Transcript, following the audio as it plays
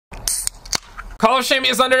Call of Shame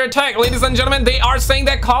is under attack, ladies and gentlemen. They are saying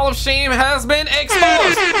that Call of Shame has been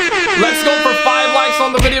exposed. Let's go for 5 likes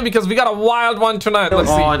on the video because we got a wild one tonight. Let's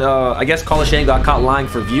see. I guess Call of Shame got caught lying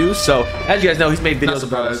for views. So as you guys know, he's made videos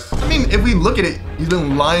about us. I mean, if we look at it, he's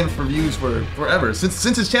been lying for views for forever since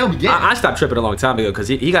his channel began. I stopped tripping a long time ago because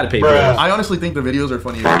he got to pay bills. I honestly think the videos are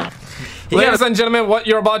funny. Ladies and gentlemen, what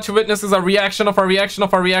you're about to witness is a reaction of our reaction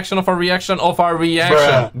of our reaction of our reaction of our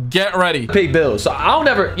reaction. Get ready. Pay bills. So I don't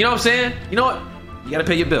ever, you know what I'm saying? You know what? You gotta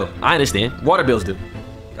pay your bill. I understand. Water bills do.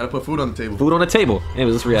 Gotta put food on the table. Food on the table.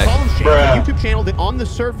 Anyways, let's react. Call of Shame, a YouTube channel that on the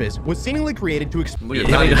surface was seemingly created to explain.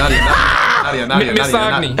 Misogyny.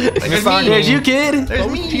 There's you, kid.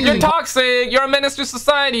 You're toxic. You're a menace to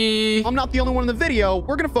society. I'm not the only one in the video.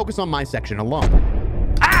 We're gonna focus on my section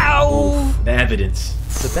alone. Ow! The evidence.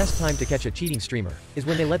 The best time to catch a cheating streamer is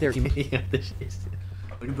when they let their Look at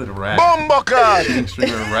the rat. Cheating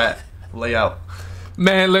streamer rat layout.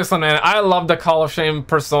 Man, listen, man. I love the Call of Shame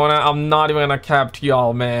persona. I'm not even gonna cap to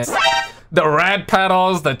y'all, man. The rat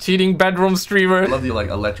pedals, the cheating bedroom streamer. I love the like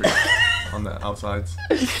electric on the outsides.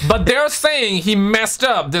 But they're saying he messed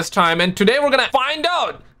up this time, and today we're gonna find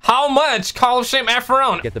out how much Call of Shame F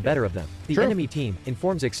around. get the better of them. The enemy team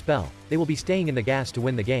informs Expel they will be staying in the gas to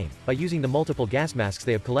win the game by using the multiple gas masks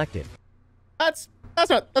they have collected. That's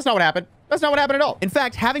not what happened. That's not what happened at all. In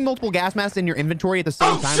fact, having multiple gas masks in your inventory at the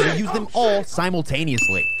same time, you use them all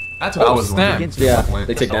simultaneously. That's what I was snap. Yeah,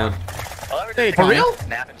 they take down. Hey, For real?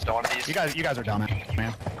 You guys are dumb,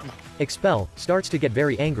 man. Expel starts to get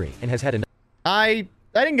very angry and has had enough. I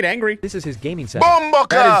didn't get angry. This is his gaming setup.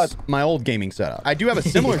 That is my old gaming setup. I do have a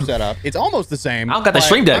similar setup. It's almost the same. I don't got the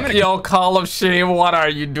stream deck. Yo, Call of Shame, what are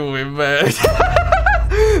you doing, man?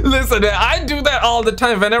 Listen, man, I do that all the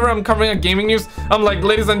time. Whenever I'm covering a gaming news, I'm like,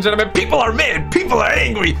 ladies and gentlemen, people are mad, people are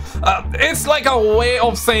angry. It's like a way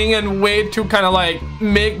of saying and way to kind of like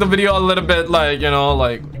make the video a little bit like, you know,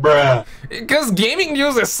 like, bruh. Because gaming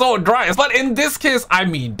news is so dry. But in this case, I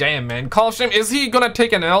mean, damn, man. Call of Shame, is he gonna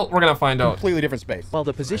take an L? We're gonna find out. Completely different space. While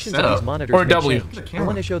the positions of these monitors Or may W. change, I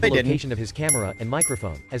want to show the location of his camera and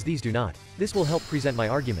microphone, as these do not. This will help present my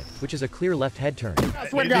argument, which is a clear left head turn.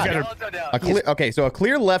 Okay, so a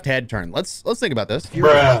clear left head turn. Let's think about this.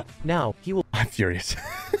 Now he will. I'm furious.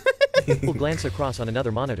 will glance across on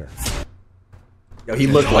another monitor. Yo, he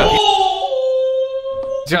looked like.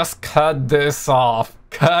 Just cut this off.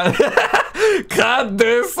 Cut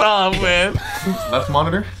this off, man. Left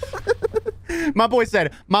monitor. My boy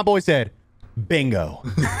said, bingo.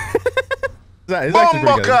 It's actually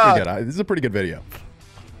pretty good. This is a pretty good video.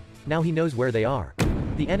 Now he knows where they are.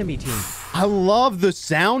 The enemy team. I love the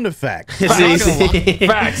sound effects.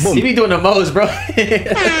 Facts. He be doing the most, bro. Could be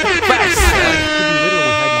literally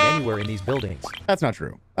hiding anywhere in these buildings. That's not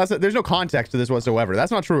true. There's no context to this whatsoever.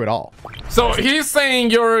 That's not true at all. So he's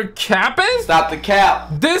saying you're capping? Stop the cap.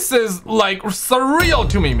 This is like surreal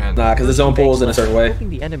to me, man. Nah, because his own pole's in a certain way. Hoping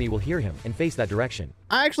the enemy will hear him and face that direction.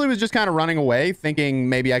 I actually was just kind of running away, thinking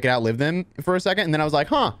maybe I could outlive them for a second, and then I was like,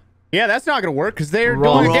 huh. Yeah, that's not gonna work because they're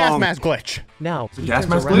doing a gas mask glitch. Now, he gas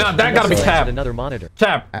turns mask around glitch? No, that gotta be and cap. another monitor.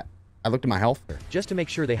 Cap. I looked at my health. Just to make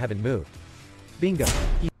sure they haven't moved. Bingo.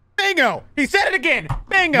 Bingo! He said it again!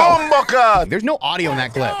 Bingo! There's no audio in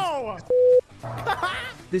that clip.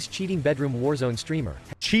 This cheating bedroom Warzone streamer.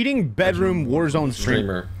 Cheating bedroom Warzone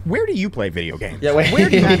streamer. Where do you play video games? Yeah, wait. Where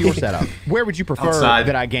do you have your setup? Where would you prefer Outside.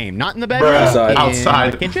 that I game? Not in the bedroom? Outside.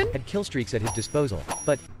 Outside. The kitchen? Had kill streaks at his disposal,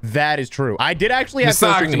 but That is true. I did actually have kill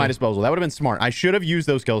streaks Misogyny. at my disposal. That would have been smart. I should have used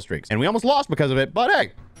those kill streaks. And we almost lost because of it, but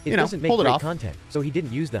hey, it you know, doesn't make pulled it great off. content, so he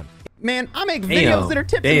didn't use them. Man, I make videos that are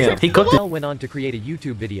tips and Damn, tricks. he cooked it. Bell went on to create a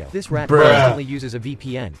YouTube video. This rat constantly uses a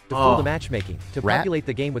VPN to fool the matchmaking, to populate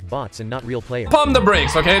the game with bots and not real players. Pump the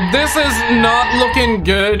brakes, okay? This is not looking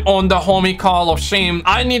good on the homie Call of Shame.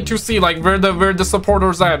 I need to see like where the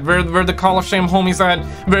supporters at, where the Call of Shame homies at,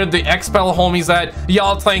 where the Expel homies at.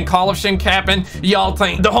 Y'all playing Call of Shame capping, y'all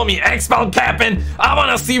playing the homie Expel capping. I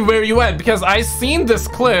wanna see where you at because I seen this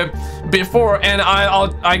clip before and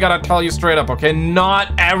I gotta tell you straight up, okay?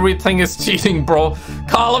 Not everything is cheating, bro.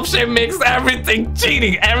 Call of Shame makes everything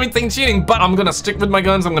cheating, but I'm gonna stick with my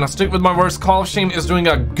guns, I'm gonna stick with my words. Call of Shame is doing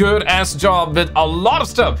a good ass job with a lot of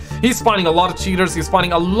stuff. He's finding a lot of cheaters, he's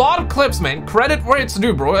finding a lot of clips, man. Credit where it's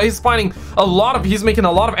due, bro. He's making a lot of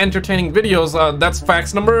entertaining videos. That's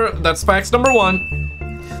facts number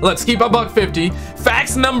one. Let's keep a $1.50.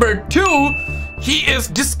 Facts number 2, he is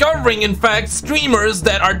discovering, in fact, streamers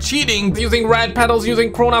that are cheating, using rad pedals,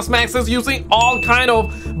 using Kronos Maxes, using all kind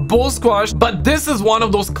of bull squash. But this is one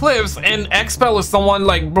of those clips, and Expel is someone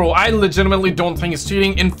like, bro, I legitimately don't think he's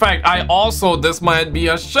cheating. In fact, this might be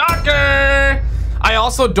a shocker. I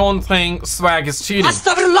also don't think Swag is cheating.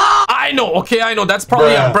 I know, okay, I know. That's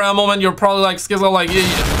probably a bro moment. You're probably like, Skizzo, like,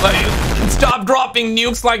 stop dropping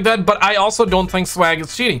nukes like that. But I also don't think Swag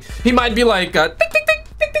is cheating. He might be like,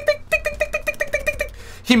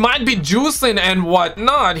 he might be juicing and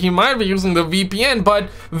whatnot. He might be using the VPN, but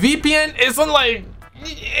VPN isn't like...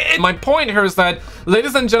 My point here is that,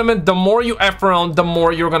 ladies and gentlemen, the more you F around, the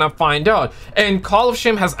more you're gonna find out. And Call of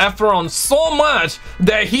Shame has F around so much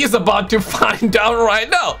that he's about to find out right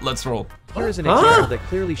now. Let's roll. Here is an example that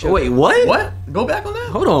clearly shows... Wait, what? What? Go back on that?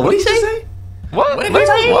 Hold on, what did he say? What?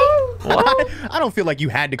 What? I don't feel like you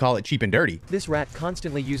had to call it cheap and dirty. This rat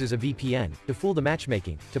constantly uses a VPN to fool the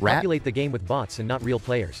matchmaking, to populate the game with bots and not real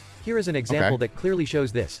players. Here is an example that clearly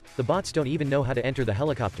shows this. The bots don't even know how to enter the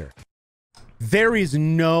helicopter. There is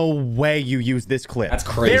no way you use this clip. That's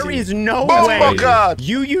crazy. There is no way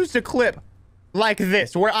you used a clip like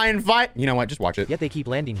this where I invite... You know what? Just watch it. Yet they keep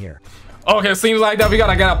landing here. Okay, seems like that we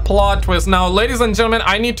gotta get a plot twist. Now, ladies and gentlemen,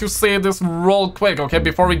 I need to say this real quick, okay,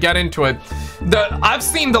 before we get into it. I've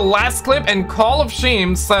seen the last clip, and Call of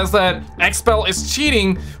Shame says that Expel is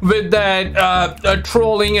cheating with that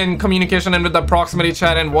trolling and communication and with the proximity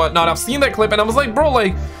chat and whatnot. I've seen that clip, and I was like, bro,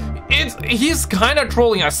 like, he's kind of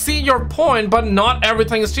trolling. I see your point, but not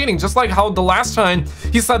everything is cheating. Just like how the last time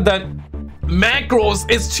he said that macros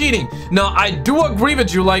is cheating. Now, I do agree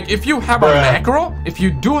with you. Like, if you have a macro, if you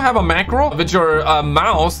do have a macro with your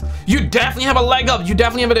mouse, you definitely have a leg up. You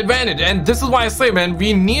definitely have an advantage. And this is why I say, man,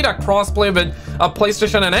 we need a crossplay with a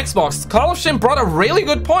PlayStation and Xbox. Call of Shame brought a really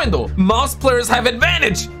good point, though. Mouse players have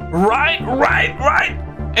advantage. Right.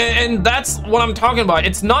 And that's what I'm talking about.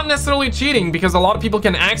 It's not necessarily cheating because a lot of people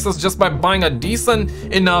can access just by buying a decent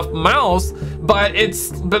enough mouse, but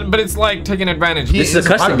it's like taking advantage. This is a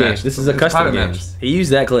custom game. This is a custom game. He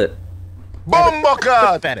used that clip.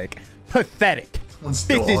 Pathetic. This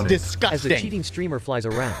is disgusting. As a cheating streamer flies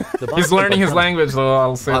around, the bots He's learning his language, though.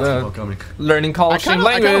 I'll say that. Learning Call of Shame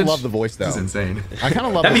language. I kind of love the voice, though. This is insane. I kind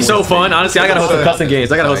of love. That'd be so fun. Honestly, I gotta host some custom games.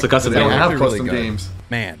 I gotta host a custom game. They don't have Really custom good. games.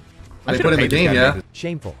 Man. They put in the game, yeah.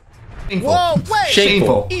 Shameful. Whoa, wait!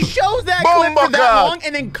 Shameful. He shows that clip for that long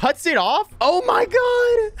and then cuts it off? Oh my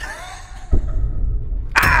god!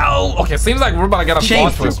 Ow! Okay, seems like we're about to get a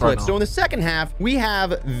plot twist right now. So in the second half, we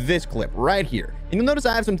have this clip right here. And you'll notice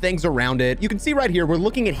I have some things around it. You can see right here, we're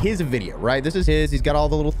looking at his video, right? This is his. He's got all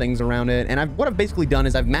the little things around it. And what I've basically done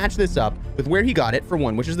is I've matched this up with where he got it, for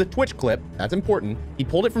one, which is the Twitch clip. That's important. He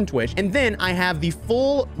pulled it from Twitch. And then I have the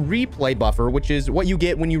full replay buffer, which is what you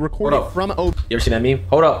get when you record it from OBS. You ever seen that meme?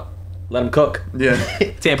 Hold up. Let him cook. Yeah.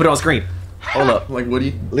 Tam, put it on screen. Hold up. Like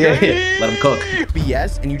Woody. Let him cook.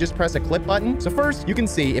 OBS, and you just press a clip button. So first, you can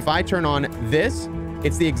see if I turn on this,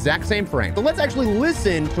 it's the exact same frame. So let's actually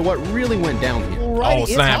listen to what really went down here. Oh,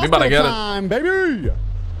 snap. We better get it. Baby.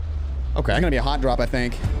 Okay. It's gonna be a hot drop, I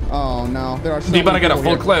think. Oh, no. There are so You better many get a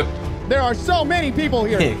people full here. clip. There are so many people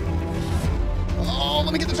here. Oh,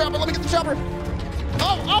 let me get the chopper. Let me get the chopper.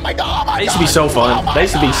 Oh my god. Oh my god. That used to be so fun. That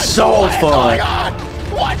used to be so fun. Oh my god.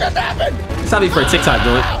 What just happened? It's not me for a TikTok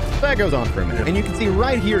doing. That goes on for a minute. And you can see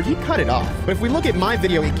right here, he cut it off. But if we look at my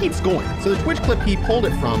video, it keeps going. So the Twitch clip he pulled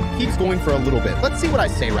it from keeps going for a little bit. Let's see what I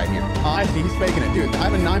say right here. I see he's faking it. Dude, I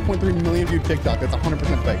have a 9.3 million view TikTok. That's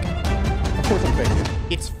 100% fake. Of course I'm faking it.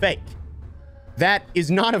 It's fake. That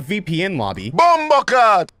is not a VPN lobby.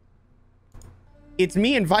 Bomba. It's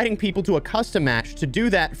me inviting people to a custom match to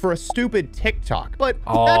do that for a stupid TikTok. But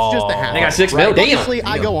that's just the half. They got 6 mil. Damn. Obviously,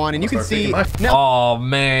 I go on and you can see. Oh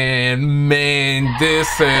man, this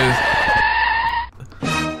is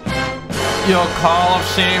yo, Call of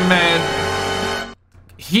Shame, man.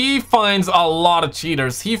 He finds a lot of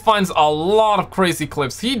cheaters. He finds a lot of crazy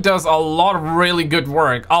clips. He does a lot of really good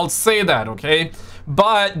work. I'll say that, okay?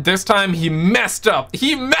 But this time he messed up.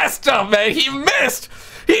 He messed up, man. He missed.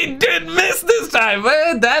 He did miss this time,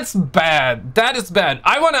 man. That's bad. That is bad.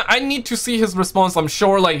 I need to see his response. I'm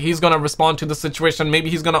sure like he's gonna respond to the situation. Maybe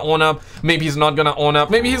he's gonna own up. Maybe he's not gonna own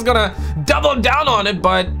up. Maybe he's gonna double down on it,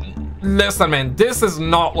 but listen, man, this is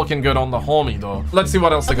not looking good on the homie, though. Let's see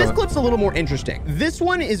what else they got. This clip's a little more interesting. This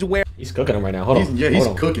one is where he's cooking him right now. Hold on. He's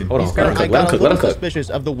cooking. Hold on. I got a little suspicious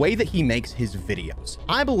of the way that he makes his videos.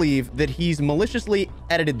 I believe that he's maliciously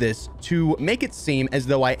edited this to make it seem as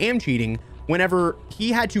though I am cheating whenever he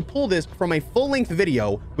had to pull this from a full-length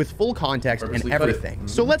video with full context and everything.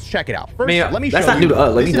 So let's check it out. First, let me show you. That's not new to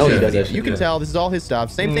us. We know he does that shit. You can tell this is all his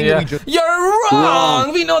stuff. Same thing that we just... You're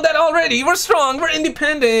wrong! We know that already. We're strong. We're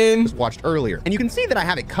independent. Watched earlier. And you can see that I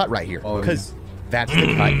have it cut right here because that's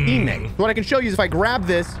the cut he made. So what I can show you is if I grab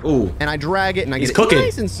this and I drag it and I get it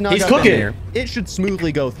nice and snug up in here, it should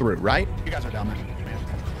smoothly go through, right? You guys are dumb.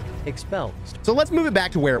 Expelled. So let's move it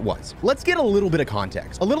back to where it was. Let's get a little bit of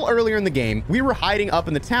context. A little earlier in the game, we were hiding up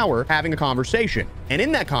in the tower having a conversation. And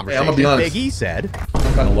in that conversation, I'm gonna be honest. Big E said,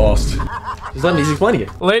 I'm kind of lost. There's nothing easy explaining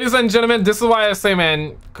it. Ladies and gentlemen, this is why I say,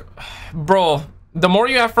 man, bro, the more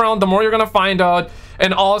you have around, the more you're gonna find out.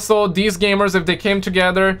 And also, these gamers, if they came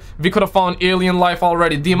together, we could have found alien life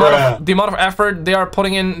already. The amount of effort they are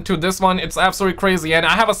putting into this one, it's absolutely crazy. And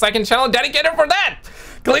I have a second channel dedicated for that.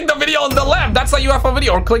 Click the video on the left, that's a UFO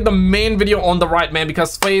video, or click the main video on the right, man,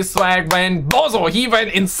 because Swag went bozo, he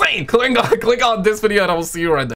went insane. Click on this video and I will see you right there.